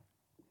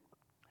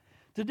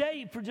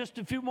Today, for just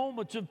a few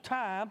moments of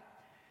time,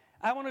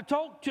 I want to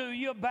talk to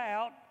you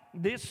about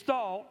this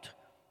thought,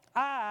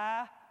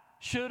 I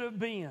should have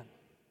been.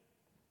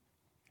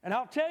 And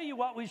I'll tell you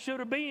what we should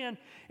have been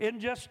in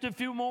just a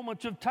few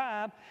moments of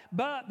time,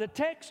 but the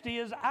text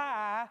is,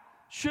 I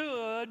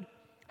should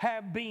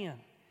have been.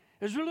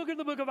 As we look at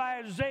the book of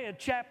Isaiah,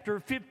 chapter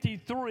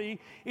 53,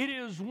 it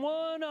is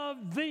one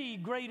of the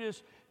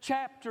greatest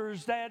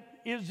chapters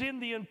that is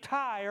in the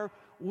entire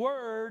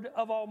Word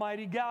of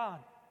Almighty God.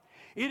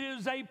 It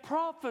is a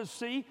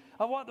prophecy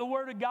of what the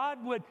Word of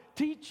God would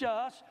teach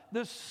us,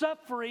 the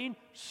suffering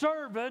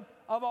servant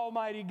of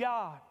Almighty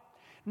God.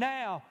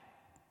 Now,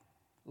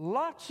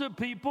 lots of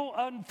people,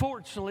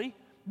 unfortunately,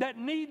 that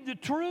need the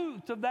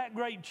truth of that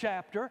great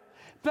chapter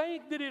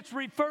think that it's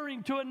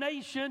referring to a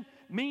nation,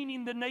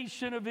 meaning the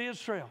nation of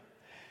Israel.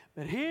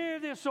 But hear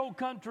this old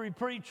country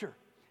preacher.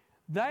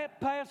 That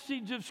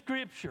passage of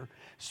Scripture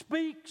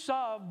speaks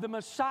of the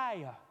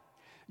Messiah,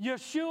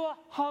 Yeshua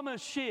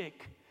HaMashiach,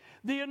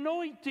 the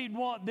anointed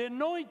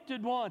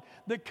one,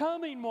 the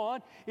coming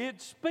one.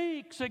 It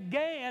speaks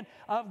again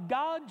of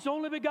God's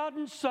only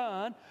begotten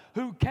Son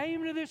who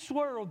came to this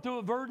world through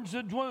a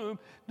virgin's womb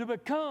to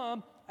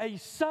become a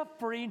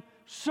suffering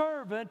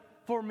servant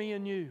for me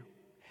and you.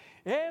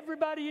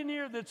 Everybody in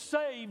here that's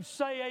saved,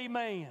 say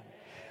amen.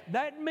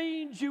 That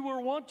means you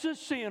were once a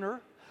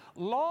sinner,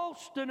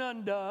 lost and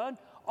undone,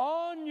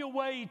 on your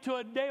way to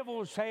a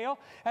devil's hell,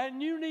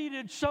 and you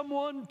needed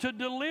someone to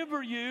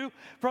deliver you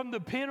from the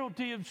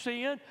penalty of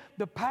sin,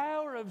 the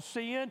power of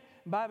sin,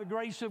 by the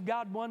grace of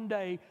God one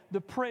day,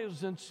 the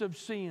presence of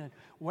sin.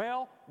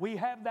 Well, we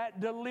have that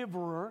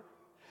deliverer.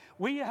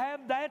 We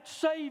have that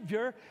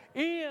Savior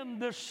in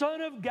the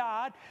Son of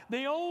God,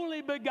 the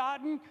only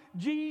begotten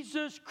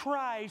Jesus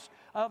Christ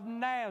of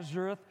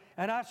Nazareth.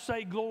 And I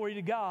say glory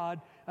to God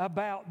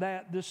about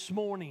that this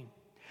morning.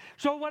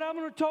 So what I'm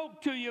going to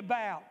talk to you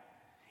about,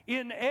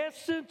 in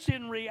essence,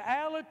 in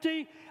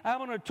reality, I'm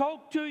going to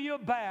talk to you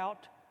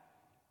about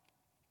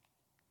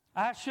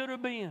I should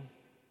have been.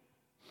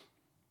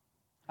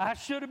 I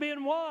should have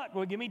been what?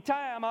 Well, give me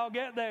time, I'll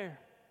get there.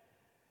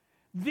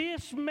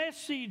 This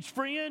message,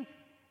 friend,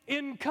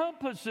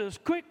 encompasses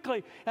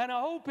quickly, and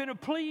I hope in a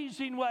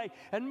pleasing way.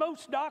 And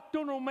most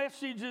doctrinal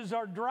messages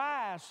are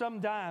dry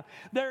sometimes.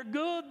 They're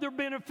good, they're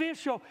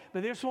beneficial,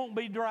 but this won't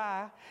be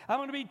dry. I'm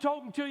going to be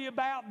talking to you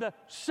about the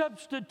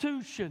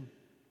substitution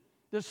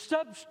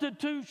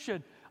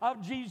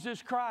of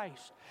Jesus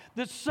Christ.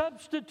 The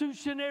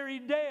substitutionary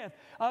death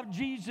of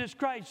Jesus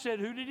Christ. Said,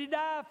 who did He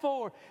die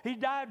for? He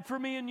died for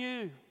me and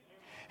you.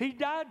 He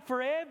died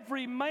for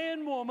every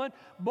man, woman,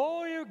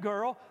 boy or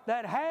girl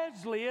that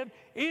has lived,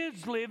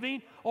 is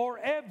living, or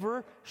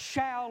ever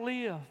shall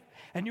live.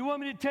 And you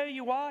want me to tell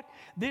you what?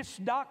 This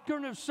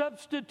doctrine of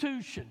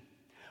substitution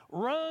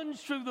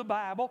runs through the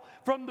Bible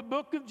from the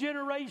book of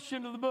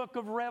generation to the book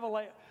of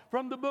Revelation,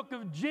 from the book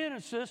of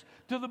Genesis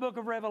to the book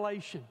of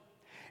Revelation.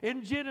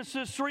 In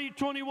Genesis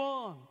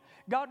 3:21,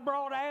 God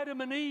brought Adam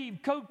and Eve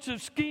coats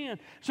of skin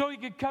so He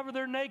could cover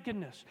their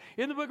nakedness.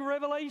 In the book of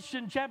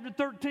Revelation, chapter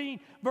 13,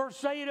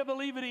 verse 8, I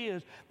believe it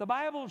is, the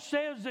Bible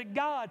says that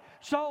God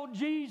saw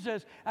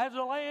Jesus as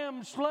a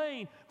lamb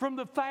slain from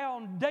the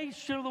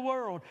foundation of the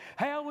world.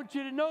 Hey, I want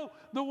you to know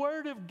the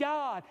Word of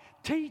God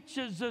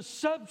teaches the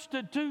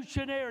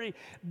substitutionary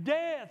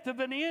death of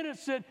an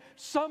innocent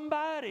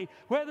somebody,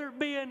 whether it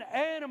be an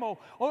animal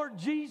or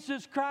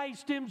Jesus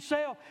Christ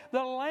Himself,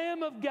 the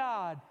Lamb of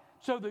God,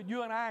 so that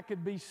you and I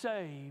could be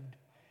saved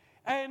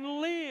and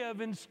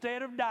live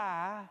instead of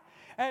die.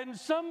 And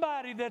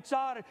somebody that's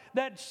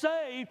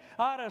saved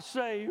ought to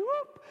say,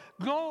 whoop,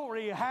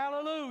 glory,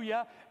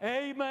 hallelujah,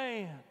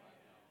 amen.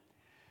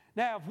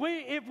 Now,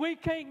 if we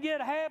can't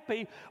get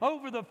happy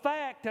over the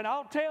fact, and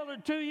I'll tell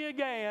it to you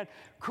again,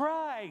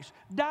 Christ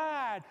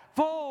died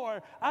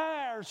for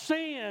our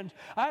sins.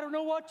 I don't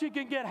know what you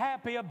can get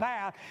happy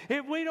about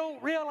if we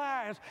don't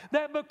realize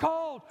that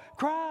because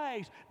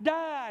Christ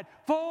died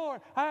for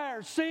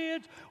our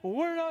sins,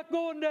 we're not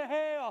going to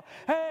hell.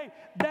 Hey,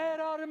 that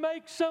ought to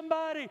make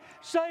somebody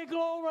say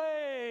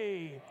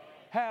glory.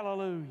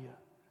 Hallelujah.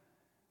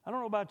 I don't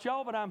know about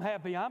y'all, but I'm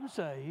happy I'm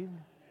saved.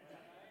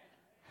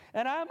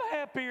 And I'm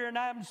happier and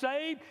I'm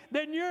saved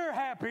than you're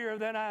happier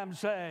than I'm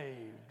saved.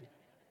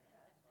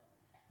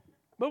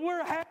 But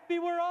we're happy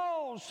we're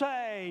all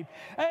saved.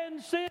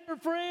 And sinner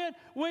friend,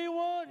 we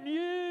want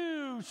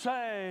you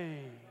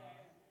saved.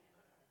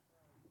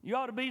 You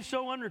ought to be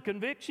so under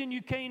conviction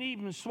you can't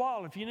even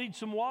swallow. If you need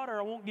some water,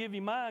 I won't give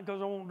you mine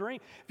because I won't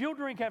drink. If you'll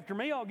drink after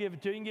me, I'll give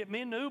it to you. You can get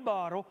me a new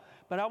bottle,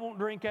 but I won't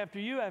drink after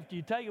you after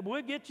you take it. But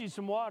we'll get you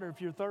some water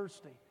if you're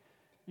thirsty.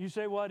 You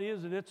say, what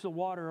is it? It's the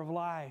water of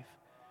life.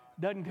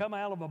 Doesn't come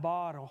out of a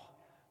bottle.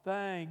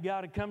 Thank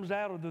God it comes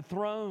out of the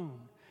throne.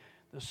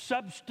 The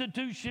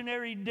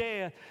substitutionary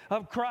death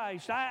of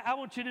Christ. I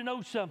want you to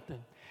know something.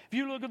 If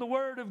you look at the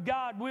Word of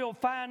God, we'll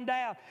find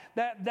out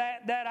that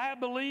I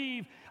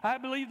believe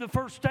the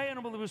first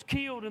animal that was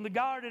killed in the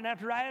garden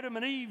after Adam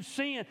and Eve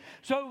sinned,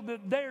 so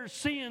that their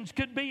sins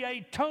could be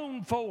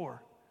atoned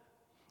for.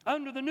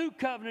 Under the new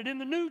covenant, in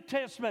the New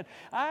Testament,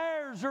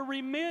 ours are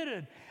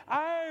remitted.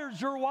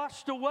 Ours are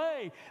washed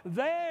away.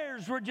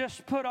 Theirs were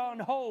just put on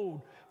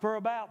hold for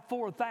about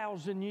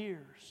 4,000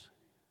 years.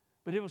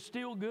 But it was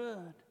still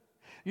good.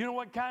 You know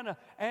what kind of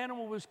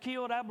animal was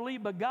killed, I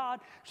believe, by God,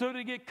 so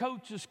to get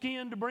coats of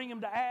skin to bring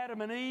them to Adam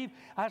and Eve?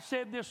 I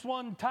said this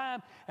one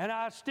time, and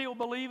I still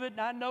believe it,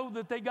 and I know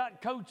that they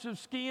got coats of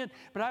skin,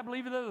 but I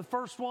believe they're the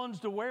first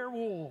ones to wear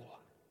wool.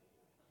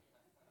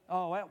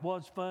 Oh, that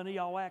was funny.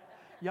 Y'all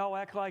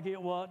act like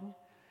it wasn't.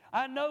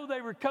 I know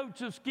they were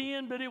coats of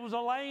skin, but it was a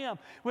lamb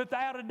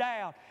without a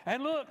doubt.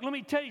 And look, let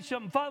me tell you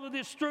something. Follow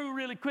this through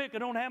really quick. I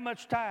don't have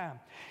much time.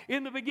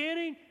 In the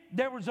beginning,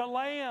 there was a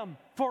lamb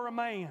for a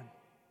man.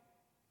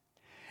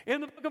 In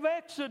the book of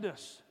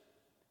Exodus,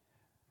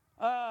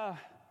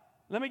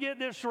 let me get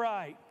this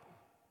right,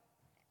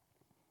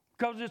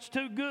 because it's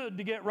too good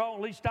to get wrong.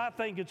 At least I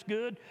think it's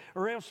good,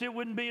 or else it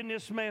wouldn't be in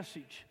this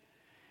message.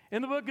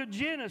 In the book of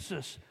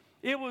Genesis,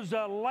 it was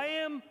a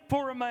lamb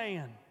for a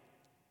man.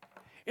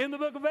 In the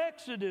book of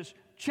Exodus,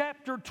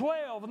 chapter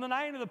 12, on the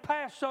night of the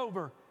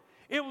Passover,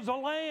 it was a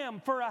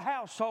lamb for a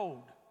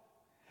household.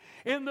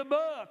 In the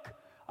book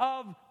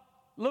of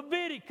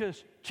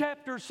Leviticus,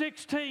 chapter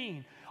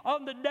 16,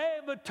 on the Day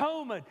of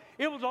Atonement,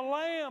 it was a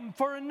lamb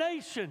for a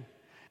nation.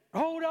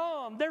 Hold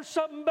on, there's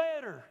something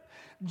better.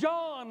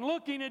 John,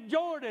 looking at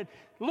Jordan,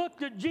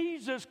 looked at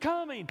Jesus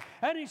coming,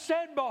 and he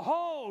said,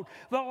 "Behold,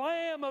 the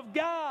Lamb of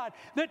God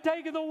that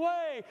taketh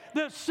away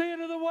the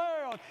sin of the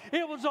world."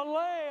 It was a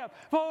lamb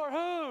for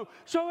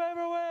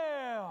whosoever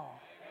will.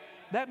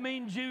 That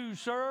means you,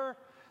 sir.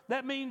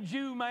 That means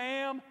you,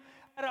 ma'am.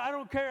 I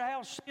don't care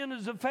how sin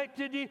has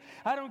affected you.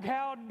 I don't care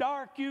how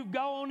dark you've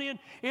gone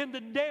in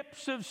the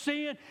depths of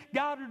sin.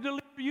 God will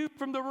deliver you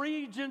from the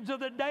regions of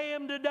the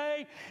damned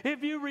today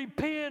if you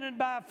repent and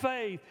by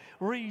faith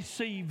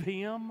receive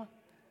Him.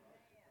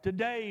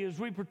 Today, as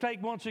we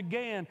partake once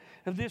again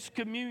of this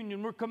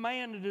communion, we're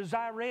commanded, as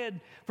I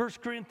read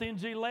 1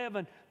 Corinthians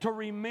 11, to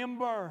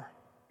remember.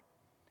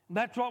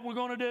 That's what we're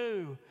going to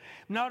do.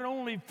 Not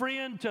only,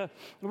 friend, to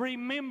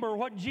remember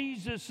what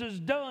Jesus has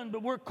done,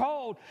 but we're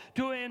called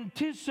to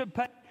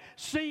anticipate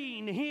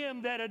seeing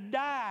Him that had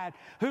died,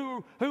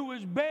 who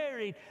was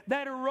buried,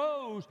 that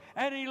arose,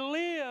 and He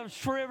lives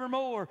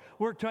forevermore.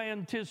 We're to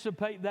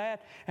anticipate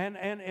that. And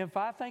if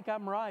I think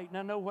I'm right, and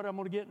I know what I'm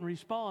going to get in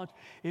response,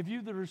 if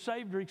you that are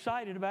saved are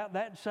excited about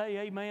that, say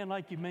amen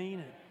like you mean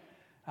it.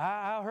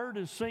 I heard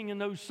us singing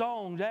those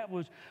songs. That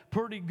was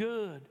pretty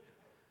good.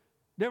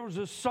 There was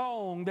a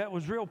song that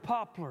was real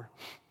popular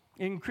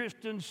in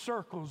Christian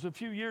circles a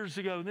few years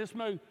ago. This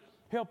may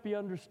help you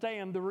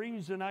understand the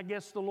reason, I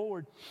guess, the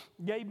Lord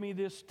gave me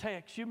this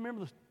text. You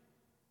remember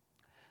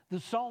the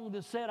song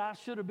that said, "I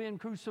should have been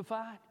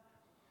crucified.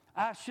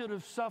 I should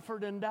have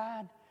suffered and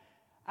died.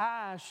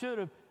 I should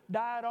have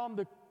died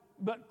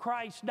but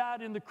Christ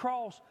died in the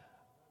cross.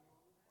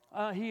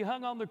 He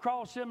hung on the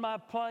cross in my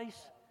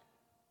place.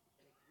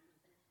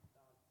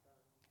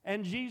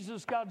 And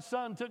Jesus, God's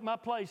Son, took my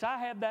place." I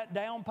had that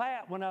down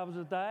pat when I was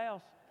at the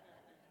house.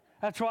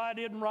 That's why I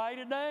didn't write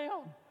it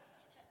down.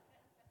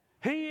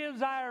 He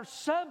is our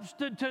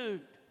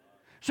substitute.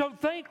 So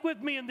think with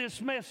me in this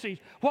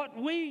message what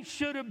we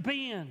should have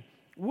been.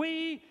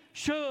 We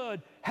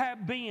should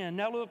have been.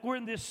 Now look, we're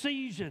in this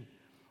season,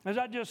 as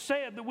I just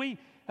said, that we,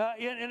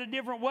 in a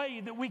different way,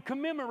 that we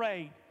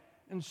commemorate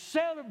and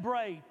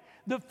celebrate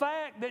the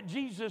fact that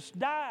Jesus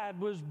died,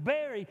 was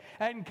buried,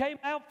 and came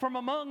out from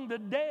among the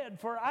dead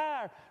for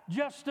our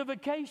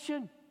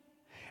justification.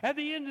 At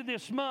the end of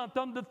this month,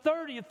 on the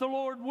 30th, the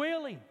Lord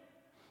willing,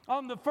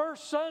 on the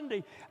first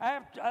Sunday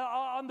after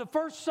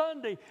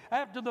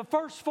the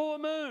first full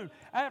moon,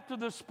 after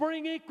the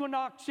spring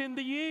equinox in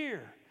the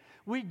year,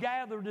 we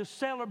gather to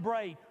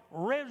celebrate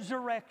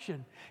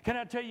resurrection. Can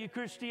I tell you,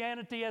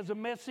 Christianity has a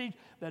message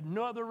that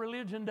no other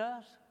religion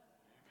does?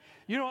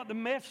 You know what the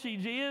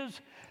message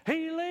is?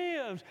 He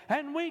lives,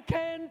 and we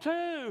can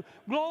too.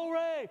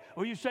 Glory.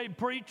 Or you say,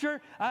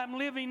 "Preacher, I'm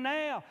living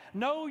now."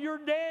 No, you're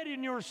dead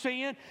in your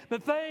sin.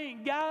 But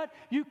thank God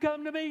you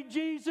come to me,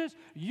 Jesus.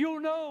 You'll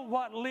know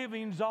what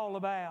living's all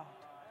about.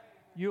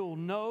 You'll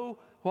know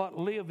what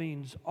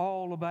living's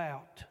all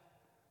about.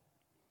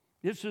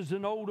 This is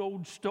an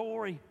old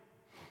story.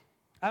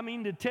 I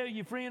mean, to tell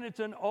you, friend,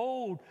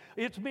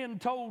 it's been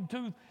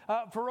told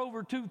for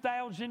over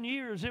 2,000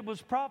 years. It was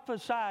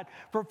prophesied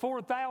for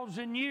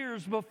 4,000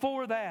 years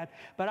before that.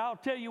 But I'll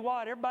tell you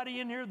what, everybody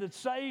in here that's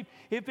saved,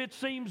 if it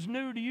seems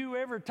new to you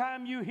every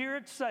time you hear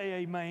it, say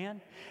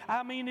amen.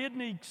 I mean,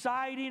 isn't it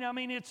exciting? I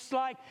mean, it's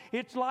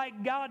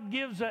like God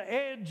gives an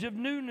edge of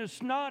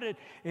newness, not at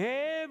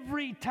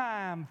every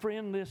time.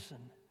 Friend,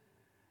 listen.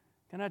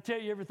 Can I tell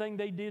you, everything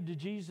they did to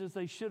Jesus,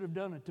 they should have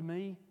done it to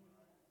me.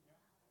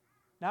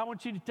 Now, I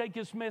want you to take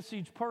this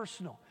message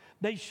personal.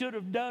 They should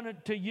have done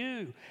it to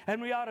you.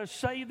 And we ought to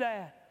say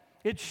that.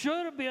 It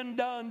should have been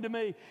done to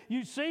me.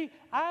 You see,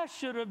 I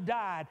should have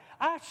died.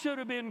 I should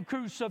have been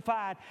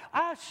crucified.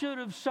 I should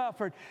have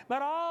suffered.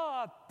 But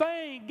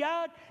thank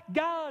God,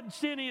 God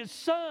sent His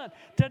Son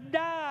to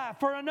die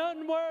for an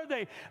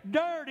unworthy,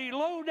 dirty,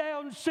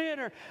 low-down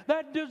sinner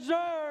that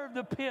deserved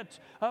the pits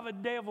of a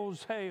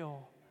devil's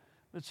hell.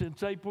 But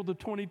since April the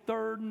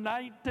 23rd,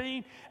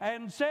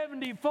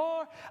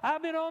 1974,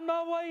 I've been on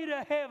my way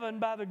to heaven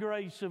by the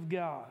grace of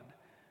God.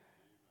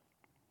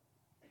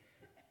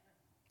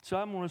 So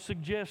I'm going to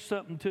suggest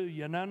something to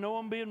you, and I know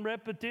I'm being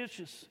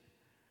repetitious.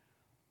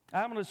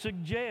 I'm going to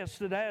suggest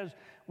that as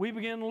we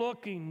begin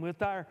looking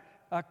with our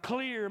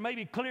clear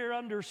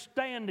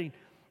understanding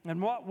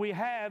and what we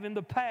have in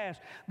the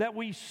past, that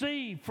we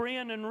see,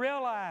 friend, and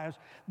realize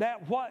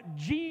that what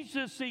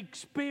Jesus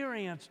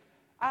experienced,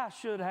 I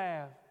should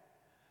have.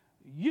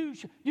 You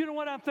know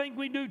what I think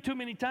we do too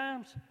many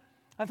times?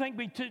 I think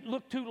we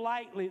look too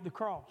lightly at the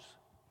cross.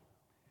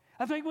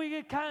 I think we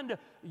get kind of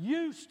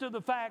used to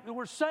the fact that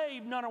we're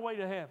saved and on our way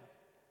to heaven.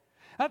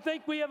 I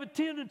think we have a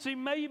tendency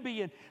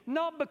maybe, and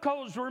not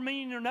because we're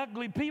mean and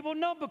ugly people,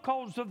 not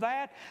because of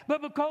that,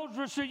 but because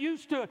we're so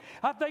used to it.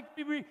 I think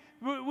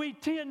we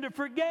tend to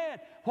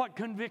forget what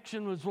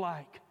conviction was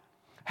like.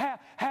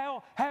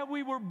 How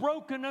we were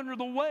broken under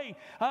the weight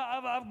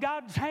of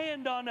God's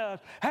hand on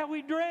us. How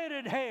we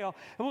dreaded hell.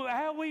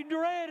 How we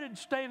dreaded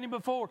standing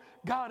before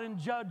God in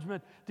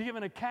judgment to give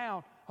an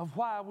account of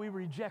why we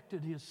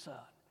rejected His Son.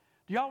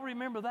 Do y'all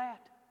remember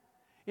that?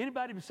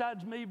 Anybody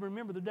besides me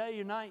remember the day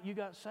or night you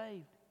got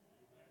saved?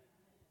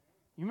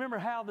 You remember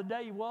how the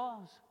day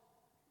was?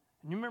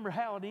 And you remember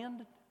how it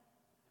ended?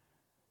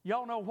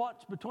 Y'all know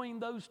what's between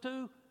those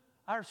two?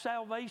 Our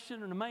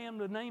salvation and a man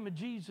by the name of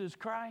Jesus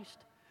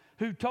Christ,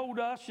 who told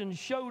us and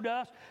showed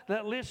us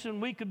that, listen,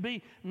 we could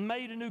be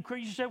made a new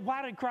creature. You said,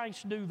 why did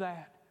Christ do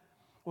that?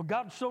 Well,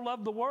 God so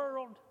loved the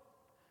world.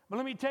 But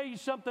let me tell you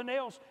something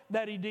else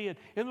that He did.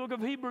 In the book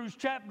of Hebrews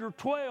chapter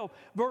 12,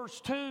 verse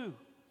 2,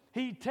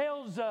 He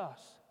tells us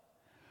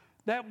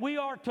that we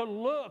are to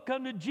look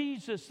unto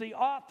Jesus, the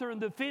author and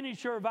the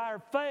finisher of our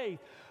faith,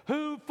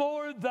 who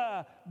for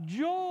the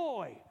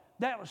joy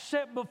that was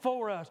set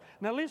before us.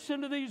 Now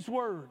listen to these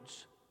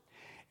words.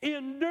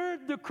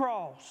 Endured the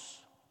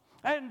cross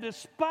and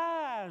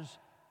despised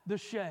the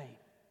shame.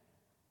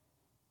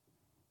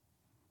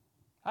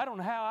 I don't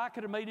know how I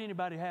could have made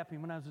anybody happy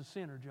when I was a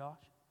sinner, Josh.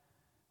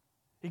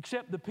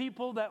 Except the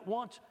people that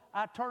once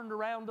I turned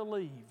around to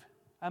leave,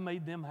 I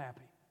made them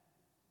happy.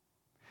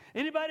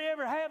 Anybody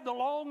ever have the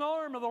long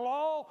arm of the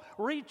law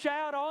reach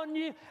out on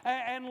you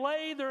and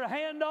lay their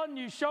hand on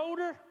your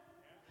shoulder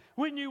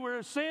when you were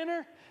a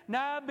sinner?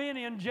 Now, I've been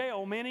in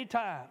jail many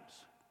times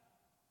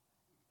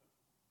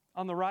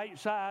on the right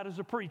side as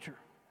a preacher.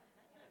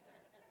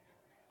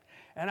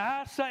 And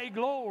I say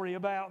glory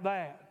about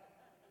that.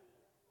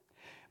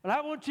 But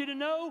I want you to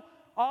know,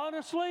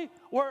 honestly,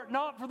 were it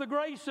not for the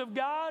grace of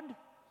God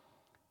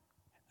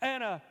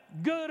and a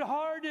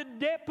good-hearted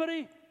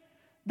deputy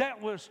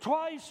that was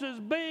twice as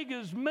big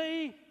as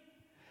me,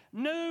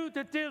 knew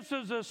that this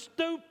was a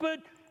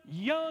stupid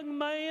young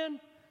man,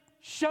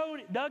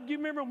 showed it. Doug, you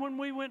remember when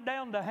we went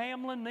down to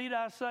Hamlin, need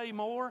I say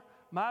more?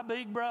 My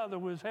big brother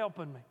was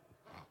helping me.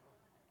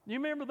 You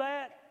remember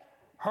that?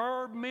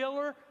 Herb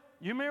Miller,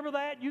 you remember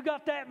that? You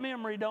got that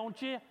memory,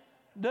 don't you?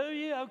 Do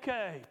you?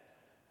 Okay.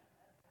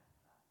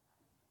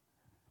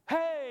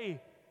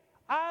 Hey,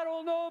 I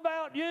don't know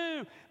about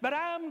you, but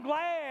I'm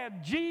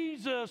glad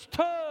Jesus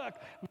took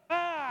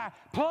my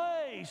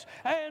place.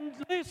 And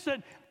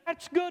listen,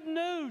 that's good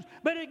news,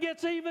 but it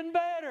gets even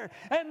better.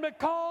 And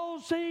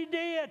because He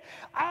did,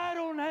 I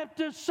don't have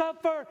to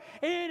suffer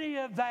any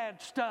of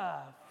that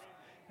stuff.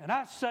 And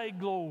I say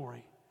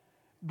glory,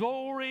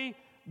 glory,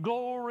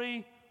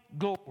 glory,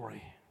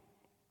 glory.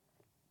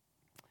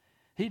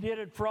 He did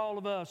it for all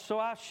of us, so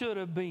I should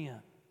have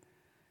been.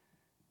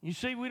 You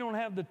see, we don't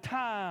have the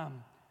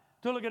time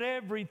to look at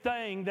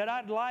everything that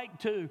I'd like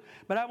to,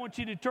 but I want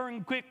you to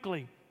turn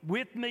quickly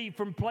with me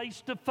from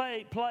place to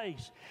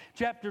place.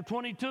 Chapter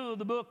 22 of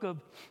the book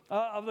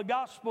of the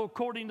Gospel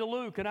according to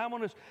Luke. And I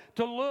want us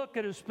to look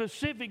at a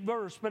specific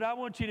verse, but I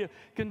want you to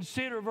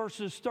consider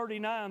verses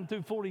 39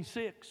 through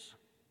 46.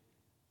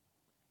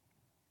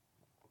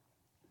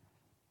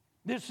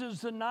 This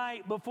is the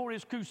night before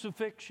His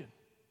crucifixion.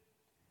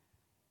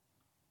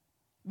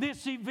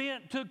 This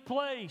event took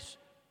place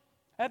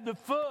at the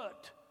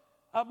foot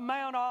of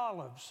Mount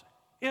Olives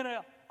in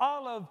an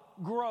olive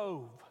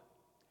grove.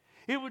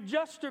 It was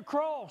just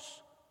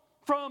across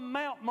from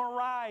Mount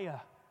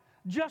Moriah,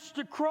 just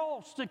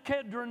across the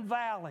Kedron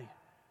Valley.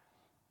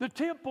 The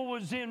temple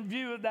was in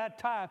view at that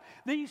time.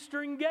 The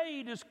eastern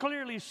gate is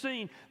clearly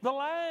seen. The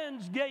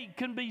Lion's Gate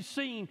can be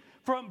seen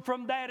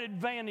from that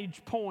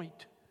advantage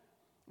point.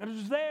 It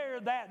was there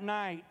that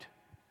night.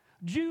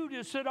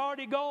 Judas had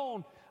already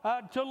gone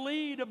to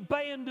lead a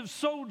band of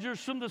soldiers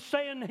from the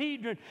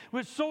Sanhedrin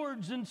with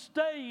swords and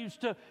staves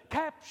to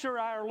capture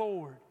our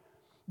Lord.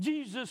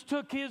 Jesus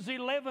took His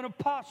 11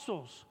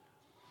 apostles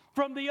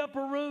from the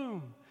upper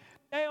room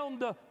down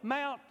the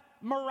Mount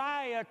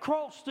Moriah,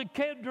 across the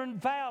Kedron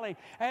Valley,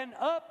 and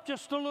up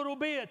just a little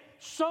bit,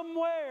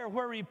 somewhere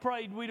where he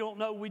prayed, we don't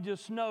know. We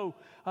just know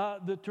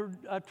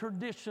a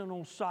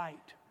traditional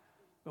site.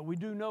 But we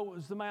do know it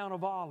was the Mount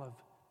of Olives.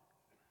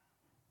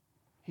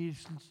 He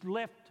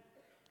left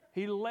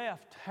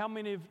how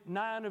many?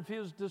 9 of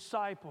his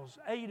disciples,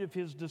 8 of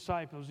his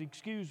disciples,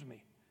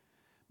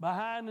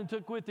 behind, and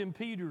took with him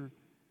Peter,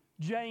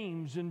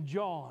 James, and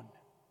John.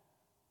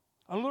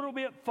 A little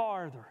bit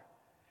farther.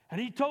 And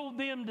he told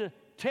them to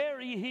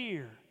tarry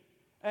here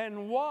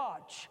and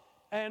watch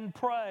and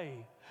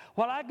pray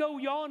while I go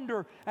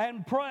yonder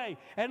and pray.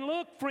 And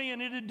look,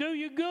 friend, it'll do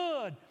you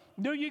good.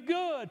 Do you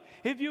good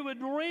if you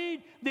would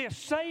read this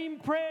same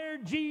prayer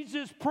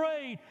Jesus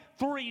prayed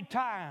 3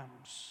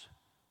 times.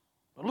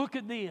 But look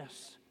at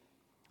this.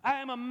 I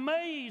am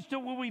amazed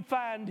at what we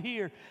find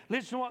here.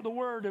 Listen to what the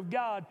Word of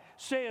God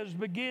says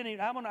beginning.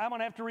 I'm going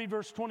to have to read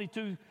verse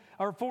 22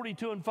 or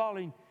 42 and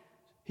following.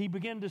 He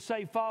began to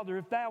say, Father,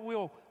 if thou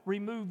wilt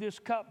remove this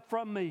cup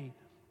from me,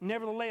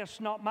 nevertheless,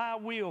 not my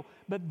will,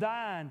 but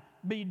thine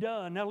be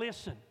done. Now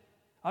listen,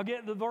 I'll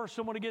get to the verse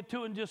I want to get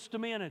to in just a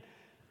minute.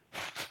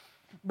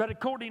 But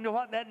according to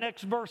what that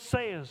next verse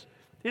says,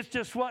 it's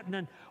just wasn't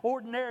an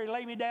ordinary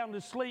lay me down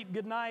to sleep,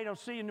 good night, I'll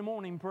see you in the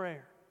morning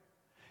prayer.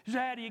 So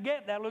how do you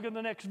get that? Look at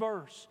the next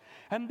verse.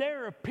 And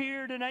there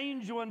appeared an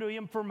angel unto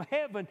him from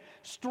heaven,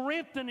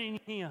 strengthening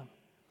him.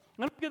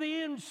 And look at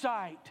the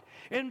insight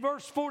in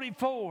verse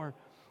 44.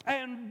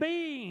 And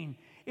being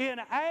in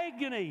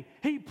agony,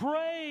 he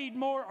prayed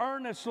more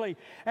earnestly.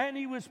 And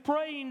he was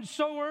praying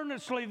so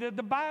earnestly that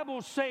the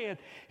Bible said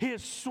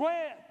his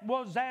sweat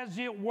was as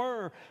it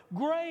were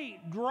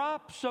great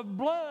drops of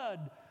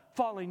blood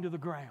falling to the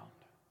ground.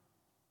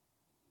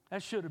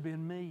 That should have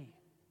been me.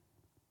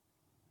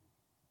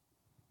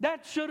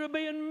 That should have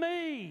been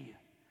me.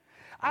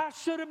 I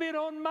should have been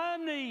on my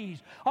knees,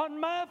 on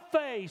my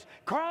face,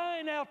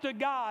 crying out to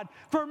God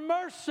for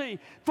mercy,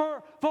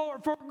 for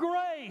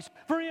grace,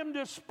 for Him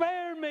to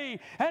spare me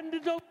and to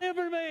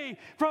deliver me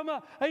from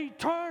an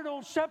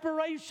eternal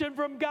separation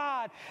from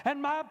God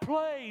and my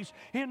place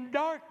in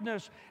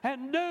darkness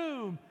and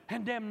doom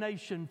and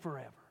damnation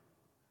forever.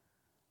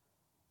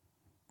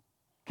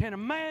 Can't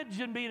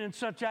imagine being in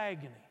such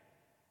agony.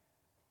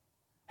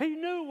 He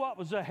knew what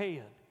was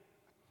ahead.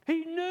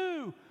 He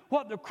knew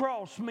what the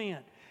cross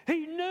meant.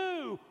 He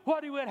knew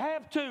what he would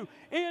have to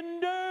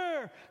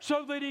endure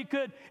so that he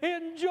could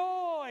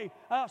enjoy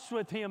us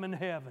with him in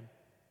heaven.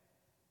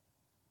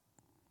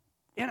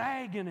 In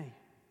agony.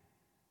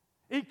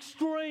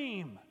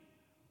 Extreme,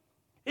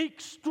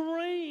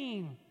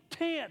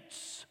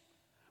 tense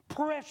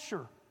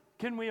pressure.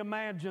 Can we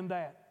imagine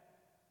that?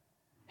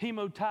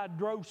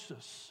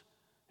 Hemotidrosis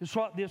is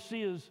what this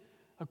is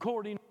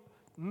according to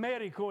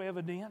medical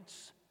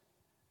evidence.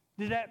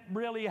 Did that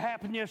really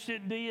happen? Yes,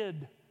 it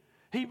did.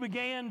 He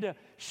began to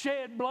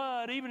shed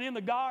blood even in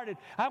the garden.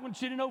 I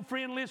want you to know,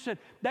 friend, listen,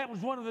 that was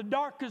one of the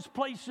darkest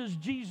places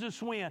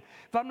Jesus went.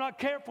 If I'm not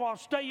careful, I'll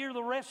stay here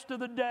the rest of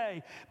the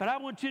day. But I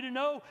want you to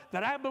know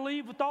that I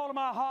believe with all of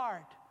my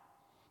heart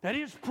that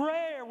his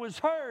prayer was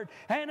heard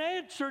and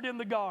answered in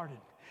the garden.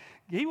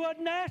 He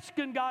wasn't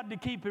asking God to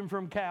keep him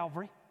from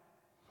Calvary.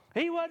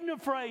 He wasn't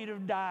afraid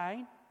of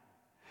dying.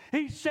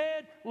 He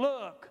said,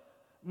 look,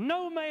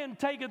 no man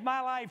taketh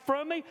my life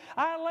from me.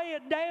 I lay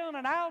it down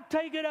and I'll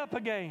take it up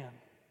again. Amen.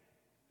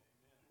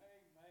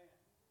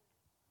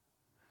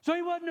 So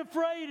he wasn't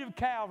afraid of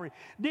Calvary.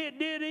 Did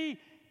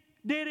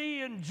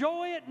he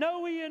enjoy it?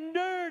 No, he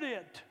endured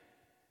it.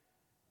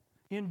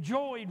 He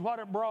enjoyed what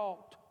it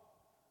brought.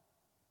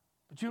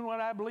 But you know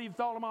what I believe with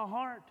all of my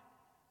heart?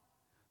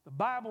 The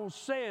Bible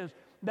says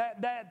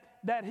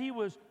that he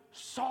was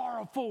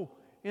sorrowful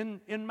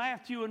in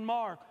Matthew and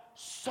Mark.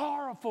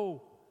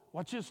 Sorrowful.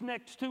 Watch this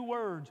next 2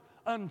 words,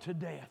 unto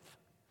death.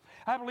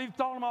 I believe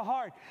with all of my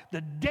heart,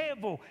 the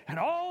devil and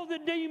all the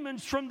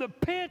demons from the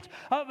pit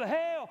of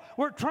hell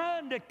were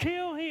trying to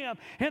kill him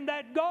in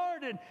that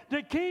garden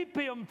to keep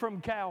him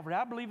from Calvary.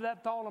 I believe that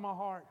with all of my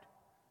heart.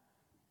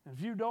 And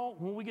if you don't,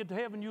 when we get to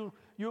heaven,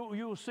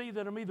 you'll see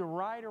that I'm either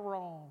right or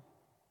wrong.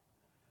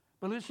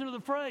 But listen to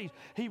the phrase,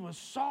 he was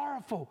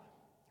sorrowful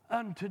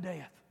unto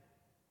death.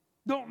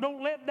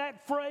 Don't let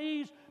that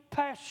phrase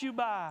pass you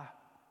by.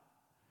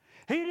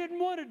 He didn't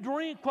want to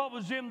drink what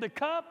was in the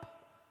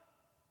cup.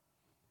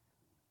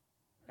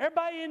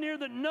 Everybody in here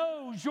that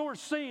knows your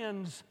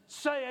sins,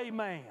 say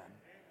amen.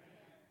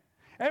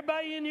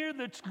 Everybody in here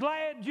that's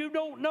glad you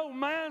don't know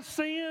my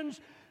sins,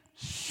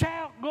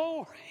 shout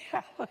glory.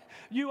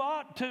 You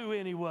ought to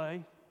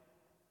anyway.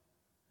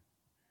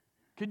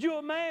 Could you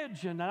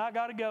imagine, and I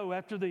got to go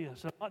after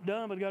this. I'm not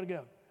done, but I got to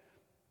go.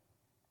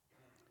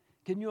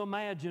 Can you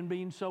imagine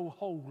being so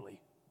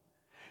holy?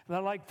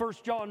 Like 1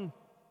 John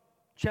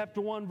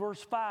chapter 1,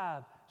 verse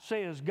 5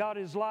 says God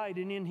is light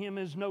and in Him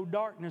is no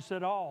darkness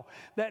at all.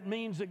 That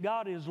means that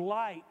God is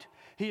light.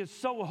 He is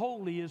so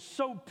holy, He is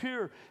so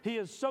pure, He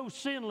is so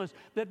sinless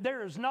that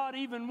there is not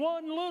even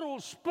one little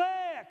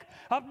speck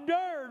of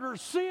dirt or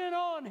sin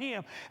on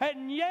Him.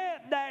 And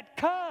yet that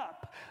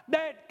cup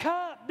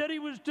that He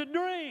was to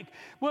drink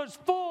was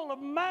full of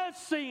my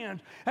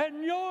sins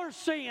and your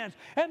sins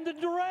and the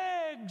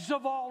dregs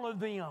of all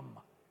of them.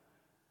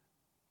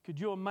 Could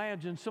you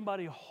imagine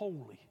somebody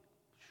holy?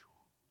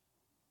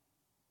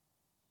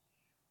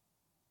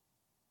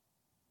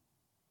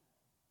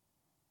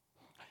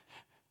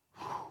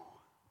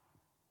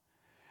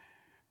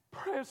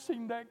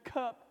 Pressing that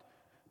cup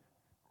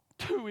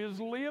to His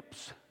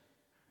lips,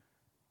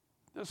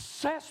 the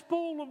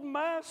cesspool of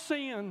my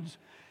sins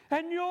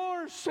and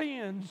your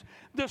sins,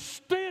 the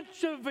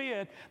stench of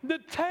it, the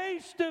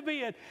taste of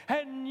it,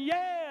 and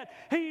yet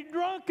He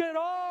drunk it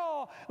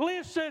all.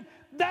 Listen,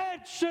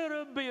 that should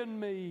have been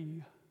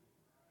me.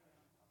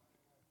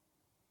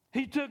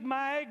 He took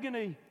my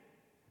agony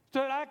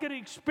so that I could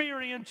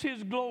experience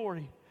His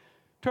glory.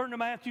 Turn to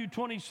Matthew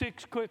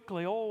 26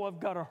 quickly. Oh, I've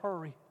got to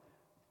hurry.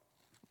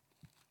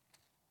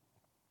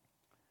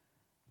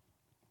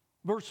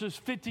 Verses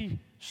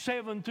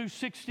 57 through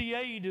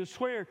 68 is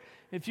where,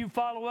 if you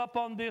follow up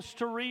on this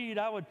to read,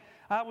 I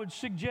would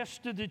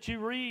suggest that you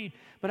read,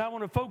 but I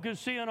want to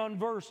focus in on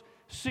verse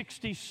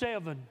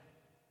 67.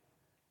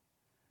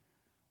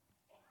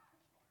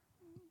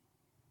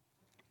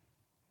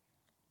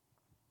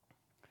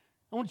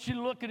 I want you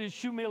to look at His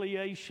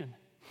humiliation.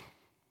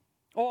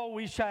 Oh, I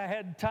wish I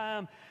had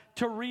time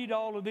to read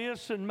all of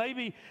this, and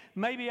maybe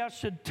I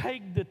should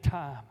take the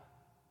time.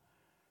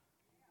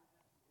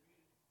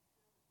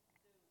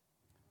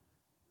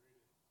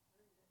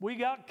 We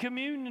got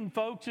communion,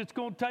 folks. It's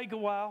going to take a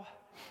while.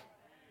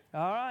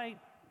 All right.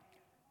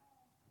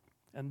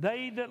 And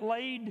they that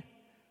laid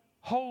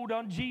hold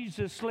on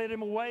Jesus led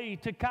Him away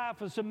to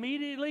Caiaphas.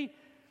 Immediately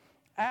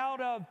out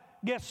of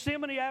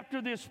Gethsemane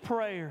after this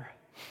prayer,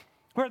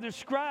 where the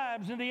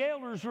scribes and the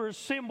elders were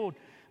assembled,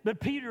 but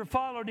Peter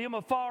followed Him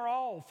afar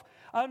off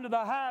unto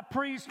the high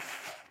priest's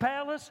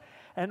palace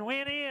and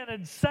went in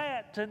and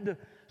sat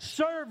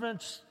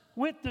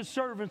with the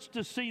servants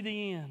to see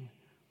the end.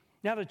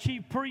 Now the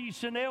chief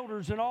priests and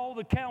elders and all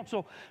the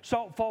council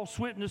sought false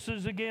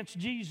witnesses against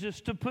Jesus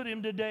to put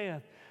Him to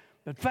death,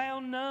 but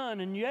found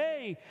none. And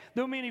yea,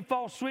 though many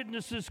false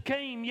witnesses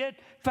came, yet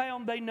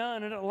found they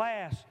none. And at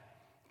last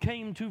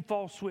came two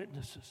false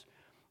witnesses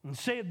and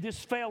said,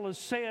 This fellow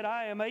said,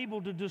 I am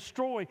able to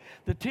destroy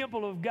the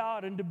temple of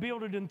God and to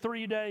build it in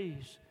 3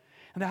 days.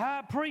 And the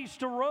high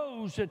priest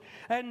arose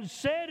and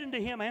said unto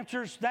him,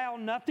 Answerest thou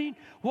nothing?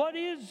 What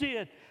is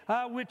it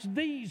which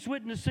these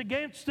witness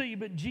against thee?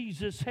 But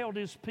Jesus held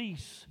His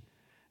peace,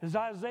 as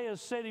Isaiah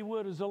said He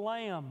would, as a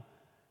lamb,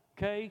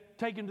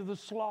 taken to the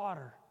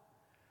slaughter.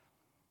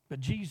 But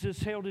Jesus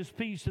held His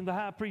peace, and the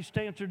high priest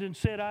answered and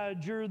said, I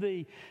adjure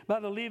thee by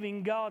the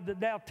living God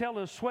that thou tell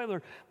us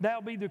whether thou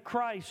be the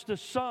Christ, the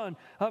Son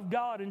of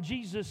God. And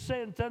Jesus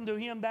said unto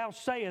him, Thou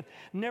sayest,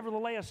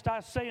 Nevertheless I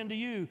say unto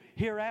you,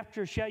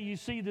 hereafter shall you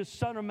see the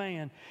Son of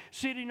Man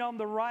sitting on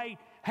the right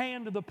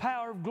hand of the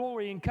power of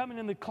glory and coming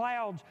in the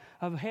clouds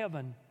of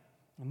heaven.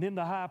 And then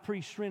the high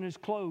priest rent his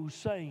clothes,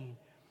 saying,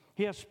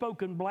 He hath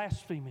spoken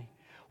blasphemy.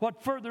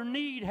 What further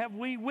need have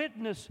we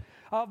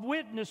of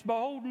witness?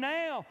 Behold,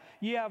 now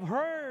ye have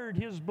heard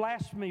his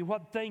blasphemy.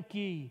 What think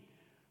ye?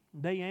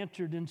 They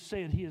answered and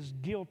said, He is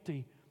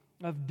guilty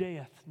of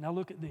death. Now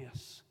look at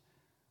this.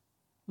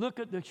 Look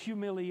at the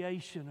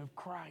humiliation of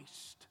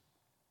Christ.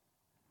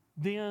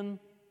 Then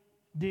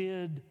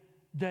did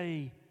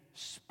they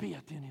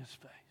spit in His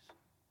face.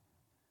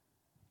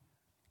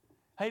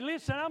 Hey,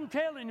 listen, I'm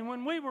telling you,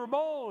 when we were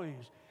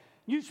boys,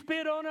 you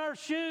spit on our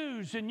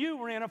shoes and you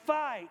were in a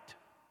fight.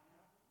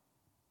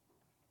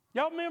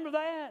 Y'all remember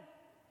that?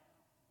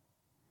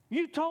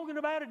 You talking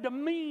about a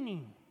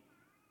demeaning,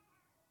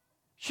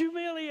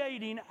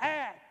 humiliating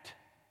act.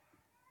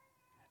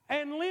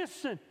 And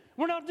listen,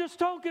 we're not just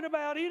talking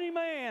about any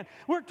man.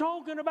 We're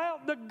talking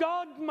about the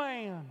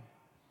God-man.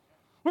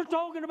 We're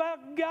talking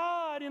about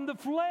God in the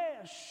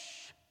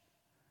flesh.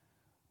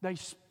 They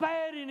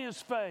spat in His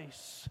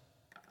face.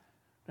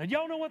 Now,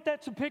 y'all know what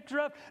that's a picture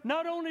of?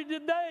 Not only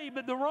did they,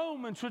 but the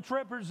Romans, which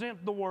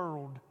represent the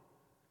world.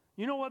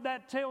 You know what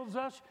that tells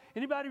us?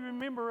 Anybody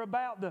remember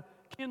about the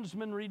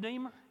kinsman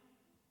redeemer?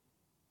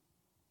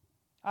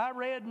 I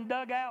read and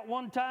dug out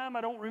one time,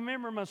 I don't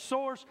remember my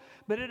source,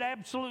 but it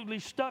absolutely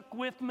stuck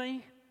with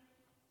me,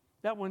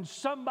 that when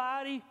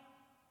somebody,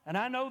 and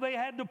I know they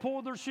had to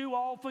pull their shoe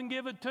off and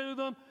give it to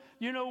them,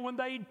 you know, when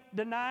they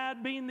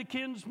denied being the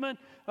kinsman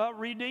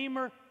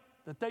redeemer,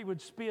 that they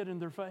would spit in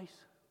their face.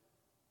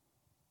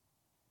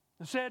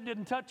 They said it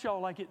didn't touch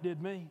y'all like it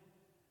did me.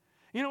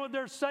 You know what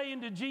they're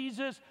saying to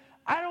Jesus?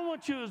 I don't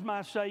want you as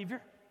my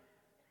Savior.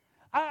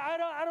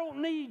 I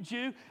don't need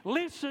you.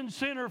 Listen,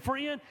 sinner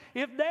friend,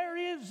 if there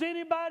is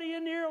anybody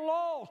in here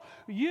lost,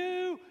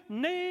 you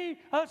need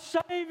a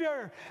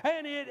Savior,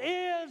 and it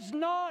is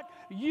not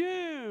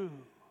you.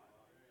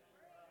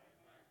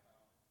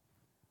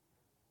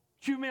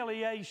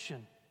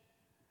 humiliation.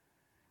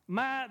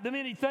 The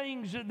many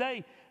things that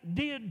they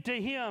did to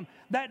him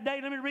that day.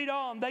 Let me read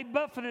on. They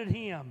buffeted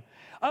him.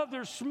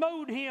 Others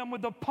smote him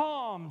with the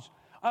palms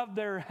of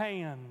their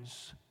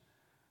hands.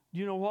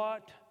 You know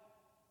what?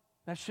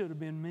 That should have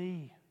been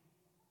me.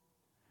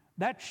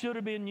 That should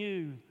have been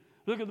you.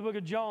 Look at the book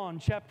of John,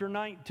 chapter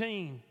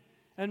 19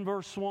 and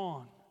verse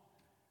 1.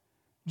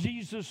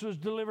 Jesus was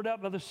delivered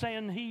up by the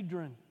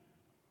Sanhedrin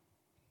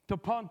to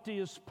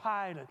Pontius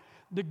Pilate,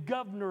 the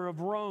governor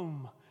of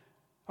Rome,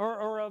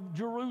 or of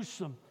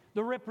Jerusalem,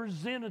 the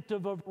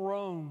representative of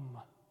Rome.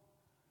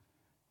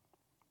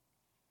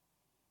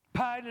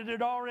 Pilate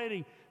had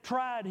already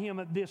tried him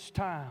at this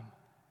time.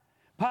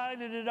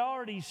 Pilate had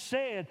already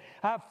said,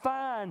 I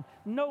find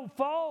no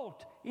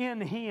fault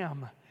in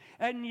him.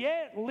 And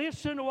yet,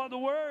 listen to what the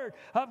Word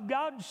of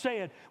God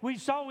said. We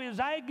saw his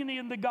agony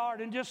in the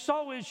garden, just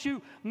saw his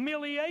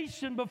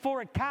humiliation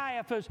before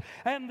Caiaphas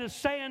and the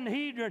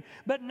Sanhedrin.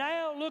 But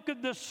now look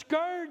at the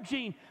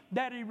scourging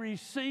that he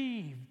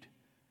received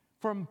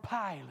from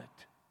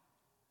Pilate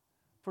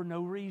for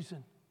no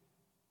reason.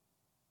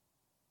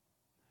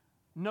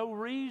 No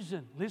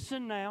reason.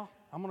 Listen now,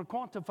 I'm going to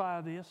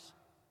quantify this.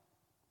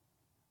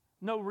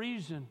 No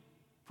reason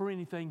for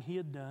anything he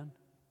had done.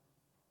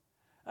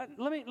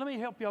 Let me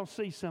help y'all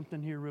see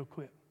something here real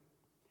quick.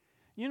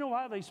 You know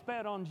why they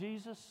spat on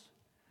Jesus?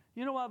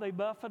 You know why they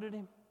buffeted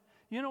him?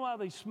 You know why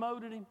they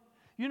smote him?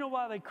 You know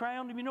why they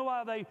crowned him? You know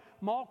why they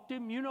mocked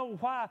him? You know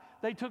why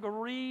they took a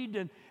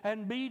reed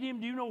and beat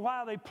him? Do you know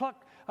why they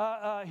plucked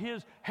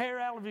his hair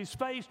out of his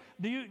face?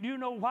 Do you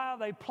know why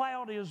they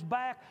plowed his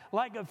back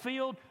like a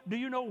field? Do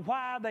you know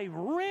why they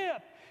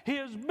ripped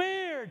his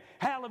beard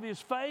out of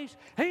his face?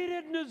 He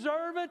didn't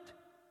deserve it.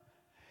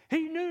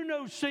 He knew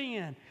no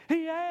sin.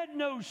 He had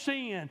no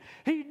sin.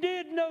 He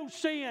did no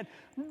sin.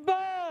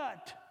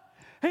 But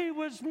he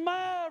was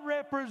my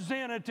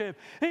representative.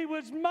 He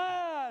was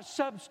my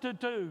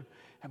substitute.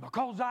 And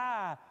because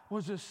I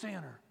was a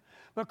sinner,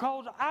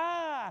 because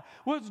I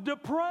was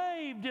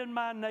depraved in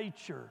my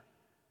nature,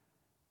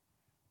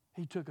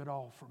 he took it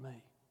all for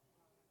me.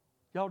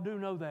 Y'all do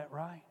know that,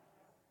 right?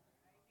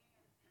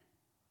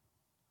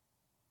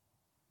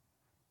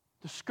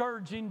 The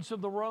scourgings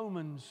of the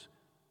Romans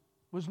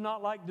was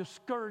not like the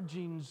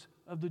scourgings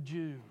of the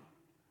Jew.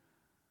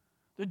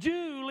 The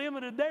Jew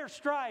limited their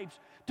stripes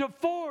to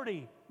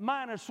 40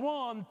 minus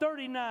 1,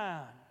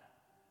 39.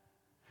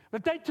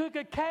 But they took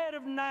a cat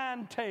of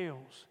 9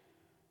 tails.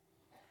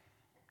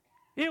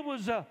 It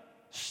was a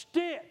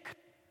stick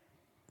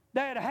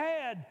that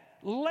had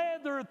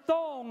leather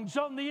thongs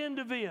on the end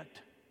of it.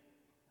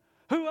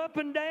 Who up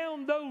and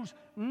down those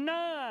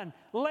 9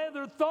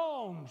 leather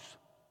thongs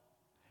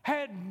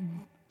had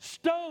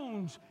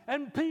stones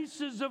and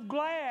pieces of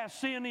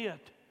glass in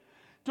it,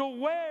 to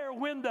where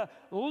when the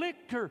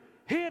lictor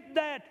hit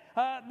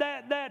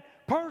that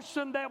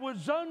person that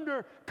was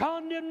under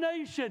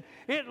condemnation,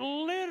 it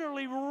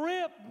literally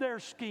ripped their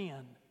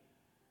skin.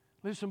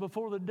 Listen,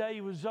 before the day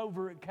was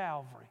over at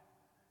Calvary,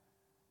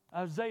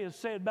 Isaiah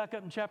said back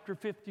up in chapter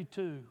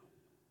 52,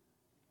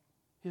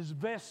 his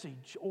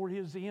vestige or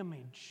his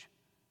image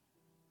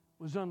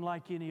was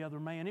unlike any other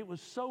man. It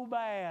was so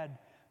bad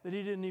that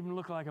he didn't even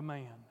look like a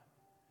man.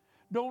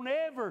 Don't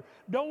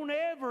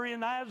ever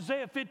in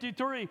Isaiah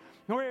 53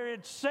 where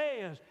it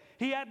says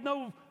he had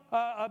no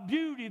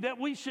beauty that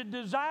we should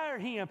desire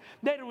him,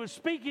 that it was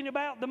speaking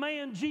about the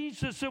man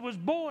Jesus that was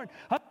born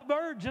of a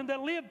virgin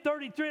that lived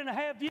 33 and a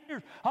half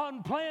years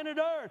on planet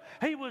Earth.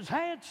 He was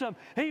handsome.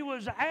 He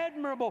was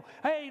admirable.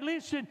 Hey,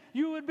 listen,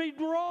 you would be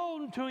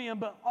drawn to him.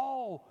 But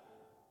oh,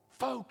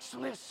 folks,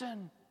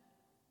 listen.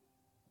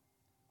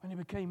 When he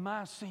became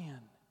my sin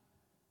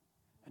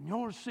and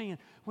your sin,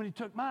 when he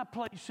took my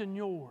place in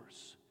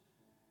yours,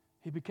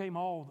 he became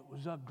all that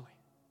was ugly.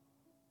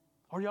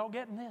 Are y'all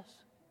getting this?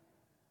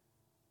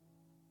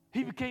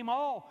 He became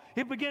all.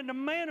 It began to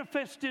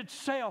manifest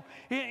itself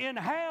in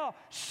how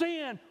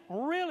sin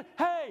really,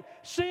 hey,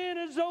 sin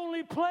is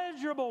only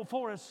pleasurable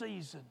for a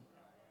season.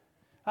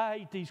 I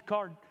hate these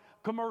card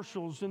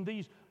commercials and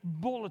these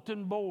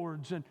bulletin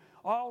boards and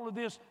all of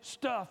this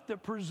stuff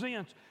that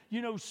presents,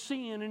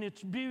 sin and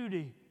its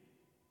beauty.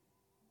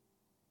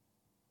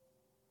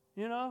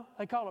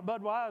 They call it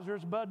Budweiser.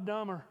 It's Bud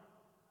Dumber.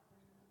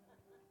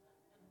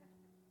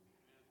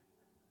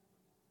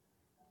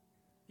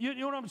 You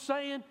know what I'm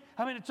saying?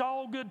 I mean, it's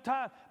all good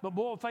time. But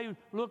boy, if they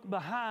look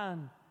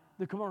behind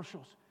the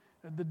commercials,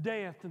 the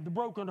death and the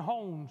broken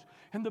homes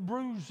and the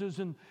bruises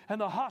and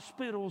the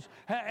hospitals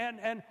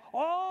and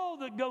all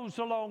that goes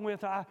along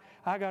with it,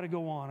 I got to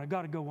go on. I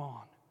got to go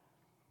on.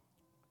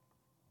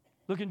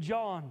 Look in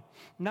John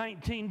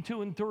 19,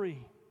 2 and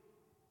 3.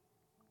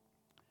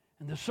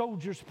 And the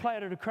soldiers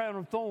platted a crown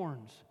of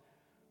thorns,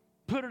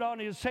 put it on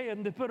his head,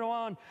 and they put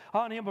on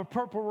him a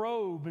purple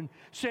robe and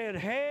said,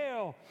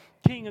 "Hail,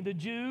 King of the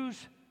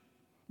Jews."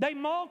 They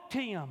mocked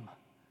him.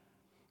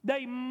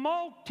 They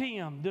mocked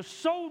him. The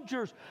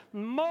soldiers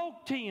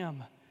mocked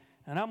him.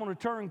 And I'm going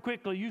to turn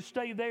quickly. You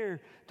stay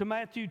there to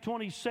Matthew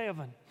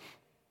 27.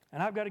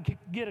 And I've got to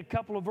get a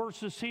couple of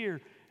verses here,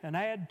 and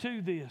add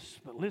to this.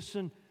 But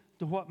listen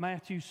to what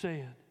Matthew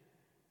said.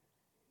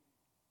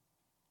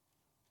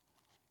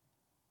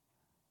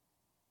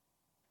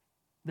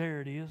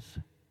 There it is.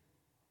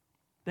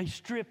 They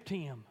stripped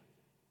him.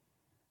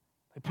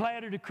 They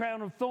planted a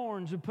crown of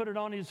thorns and put it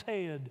on his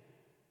head,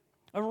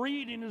 a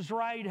reed in his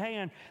right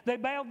hand. They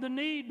bowed the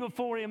knee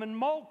before him and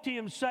mocked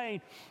him,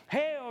 saying,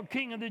 "Hail,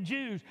 King of the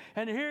Jews."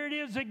 And here it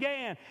is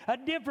again, a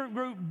different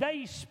group.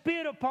 They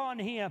spit upon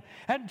him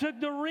and took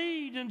the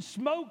reed and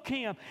smote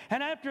him.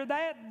 And after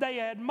that they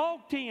had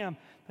mocked him,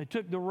 they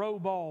took the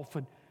robe off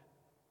and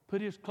put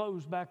his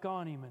clothes back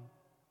on him and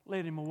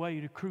led him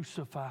away to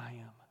crucify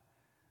him.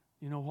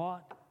 You know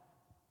what?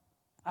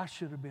 I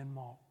should have been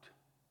mocked.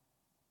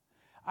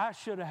 I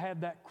should have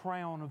had that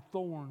crown of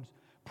thorns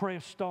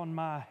pressed on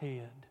my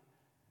head.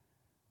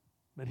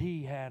 But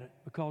he had it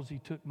because he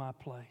took my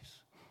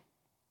place.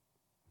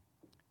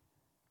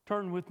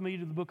 Turn with me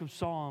to the book of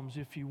Psalms,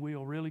 if you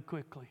will, really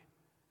quickly.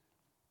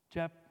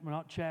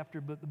 Not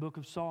chapter, but the book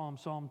of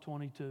Psalms, Psalm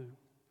 22.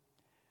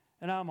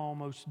 And I'm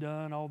almost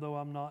done, although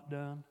I'm not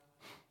done.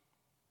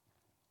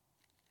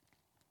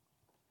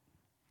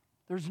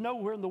 There's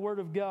nowhere in the Word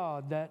of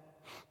God that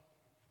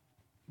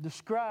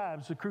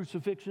describes the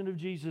crucifixion of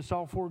Jesus.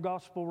 All four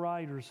gospel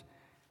writers,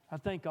 I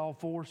think all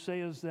four,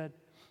 says that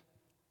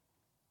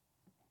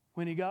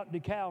when he got to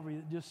Calvary,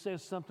 it just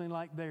says something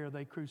like there,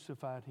 they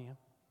crucified him.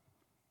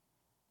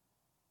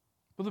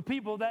 For the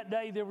people of that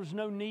day, there was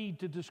no need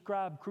to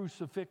describe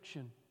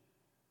crucifixion.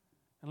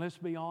 And let's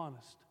be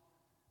honest,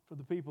 for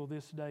the people of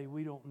this day,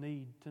 we don't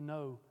need to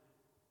know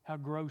how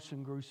gross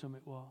and gruesome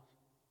it was.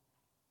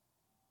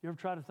 You ever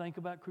try to think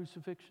about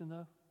crucifixion,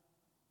 though?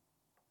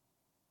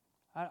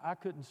 I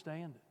couldn't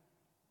stand it.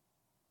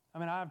 I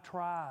mean, I've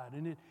tried,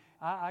 and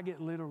I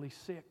get literally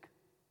sick.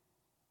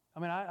 I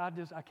mean,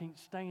 I can't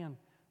stand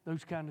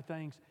those kind of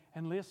things.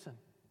 And listen,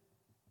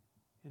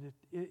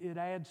 it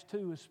adds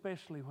to,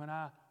 especially when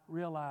I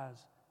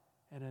realize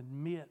and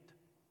admit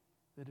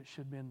that it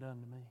should have been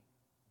done to me.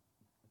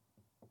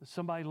 That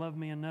somebody loved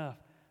me enough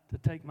to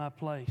take my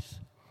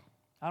place.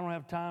 I don't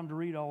have time to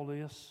read all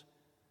this,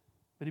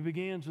 but he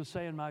begins with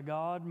saying, my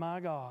God,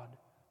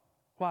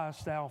 why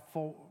hast thou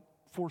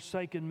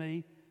forsaken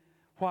me?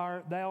 Why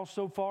art thou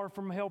so far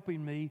from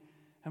helping me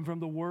and from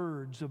the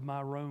words of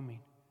my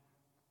roaming?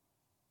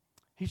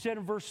 He said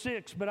in verse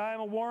 6, but I am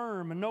a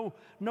worm, and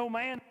no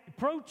man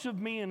reproach of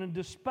men, and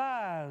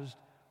despised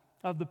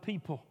of the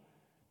people.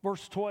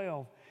 Verse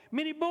 12,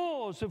 many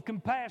bulls have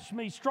compassed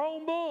me,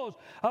 strong bulls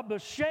of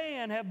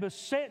Bashan have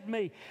beset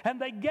me, and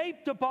they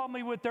gaped upon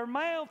me with their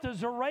mouth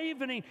as a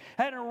ravening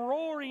and a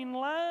roaring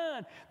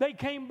lion. They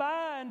came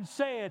by and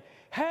said,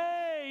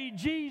 hey,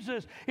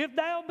 Jesus, if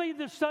thou be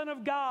the Son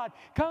of God,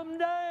 come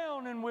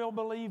down and we'll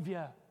believe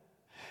you.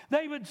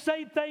 They would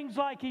say things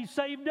like, he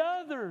saved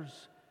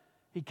others.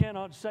 He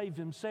cannot save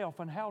himself.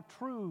 And how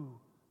true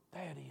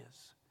that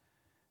is.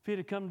 If he'd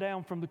have come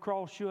down from the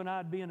cross, you and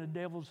I'd be in a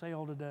devil's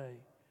hell today.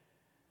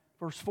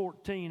 Verse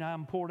 14, I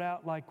am poured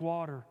out like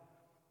water.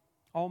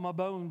 All my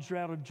bones are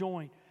out of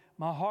joint.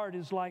 My heart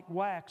is like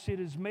wax. It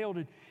is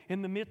melted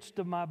in the midst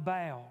of my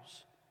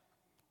bowels.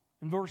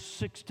 In verse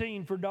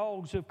 16, for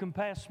dogs have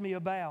compassed me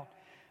about.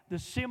 The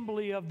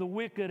assembly of the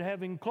wicked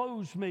have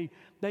enclosed me.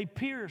 They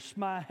pierce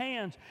my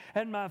hands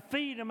and my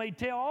feet, and may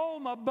tell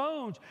all my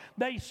bones.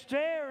 They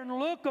stare and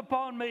look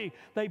upon me.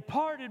 They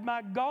parted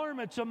my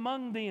garments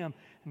among them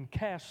and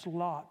cast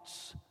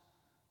lots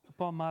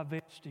upon my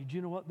vestige.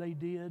 You know what they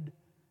did?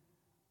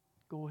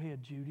 Go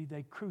ahead, Judy.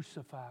 They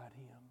crucified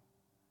him.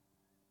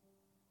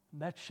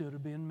 And that should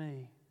have been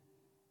me.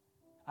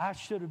 I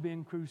should have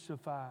been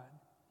crucified.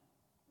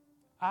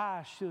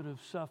 I should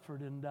have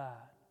suffered and died.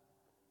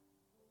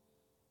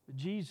 But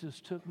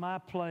Jesus took my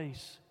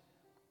place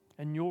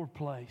and your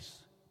place.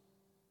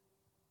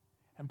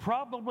 And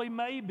probably,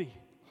 maybe,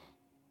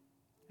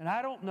 and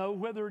I don't know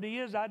whether it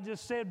is, I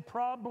just said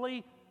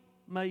probably,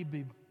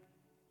 maybe,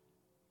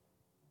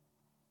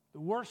 the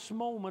worst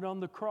moment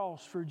on the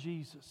cross for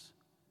Jesus.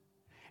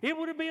 It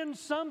would have been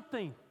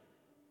something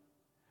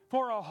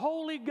for a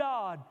holy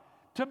God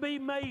to be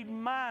made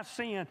my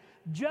sin,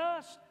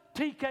 just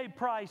T.K.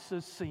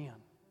 Price's sin.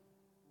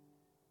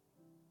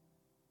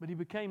 But he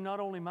became not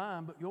only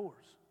mine, but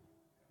yours.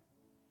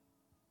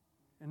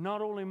 And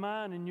not only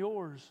mine and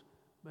yours,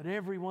 but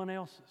everyone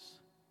else's.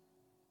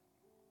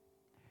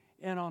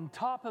 And on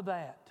top of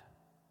that,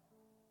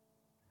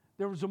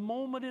 there was a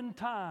moment in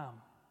time,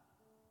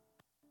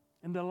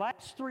 in the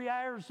last 3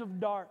 hours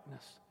of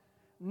darkness,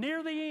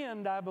 near the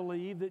end, I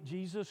believe, that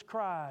Jesus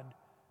cried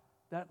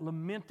that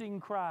lamenting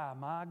cry,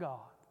 my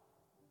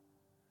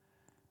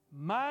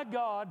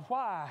God,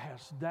 why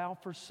hast thou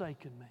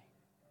forsaken me?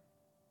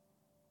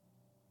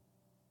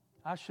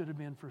 I should have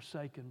been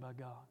forsaken by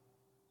God.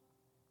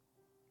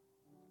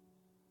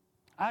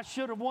 I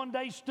should have one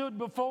day stood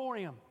before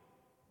him.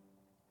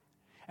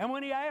 And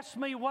when he asked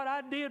me what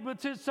I did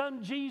with his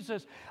son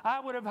Jesus,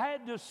 I would have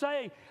had to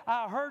say,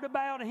 I heard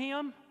about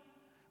him,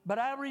 but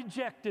I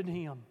rejected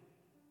him.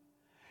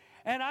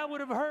 And I would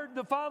have heard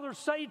the Father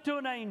say to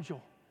an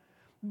angel,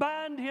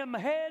 bind him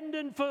hand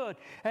and foot,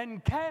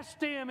 and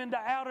cast him into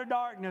outer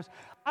darkness.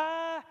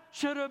 I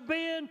should have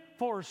been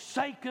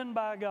forsaken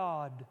by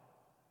God.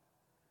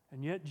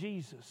 And yet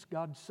Jesus,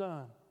 God's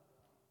Son,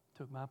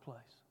 took my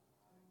place.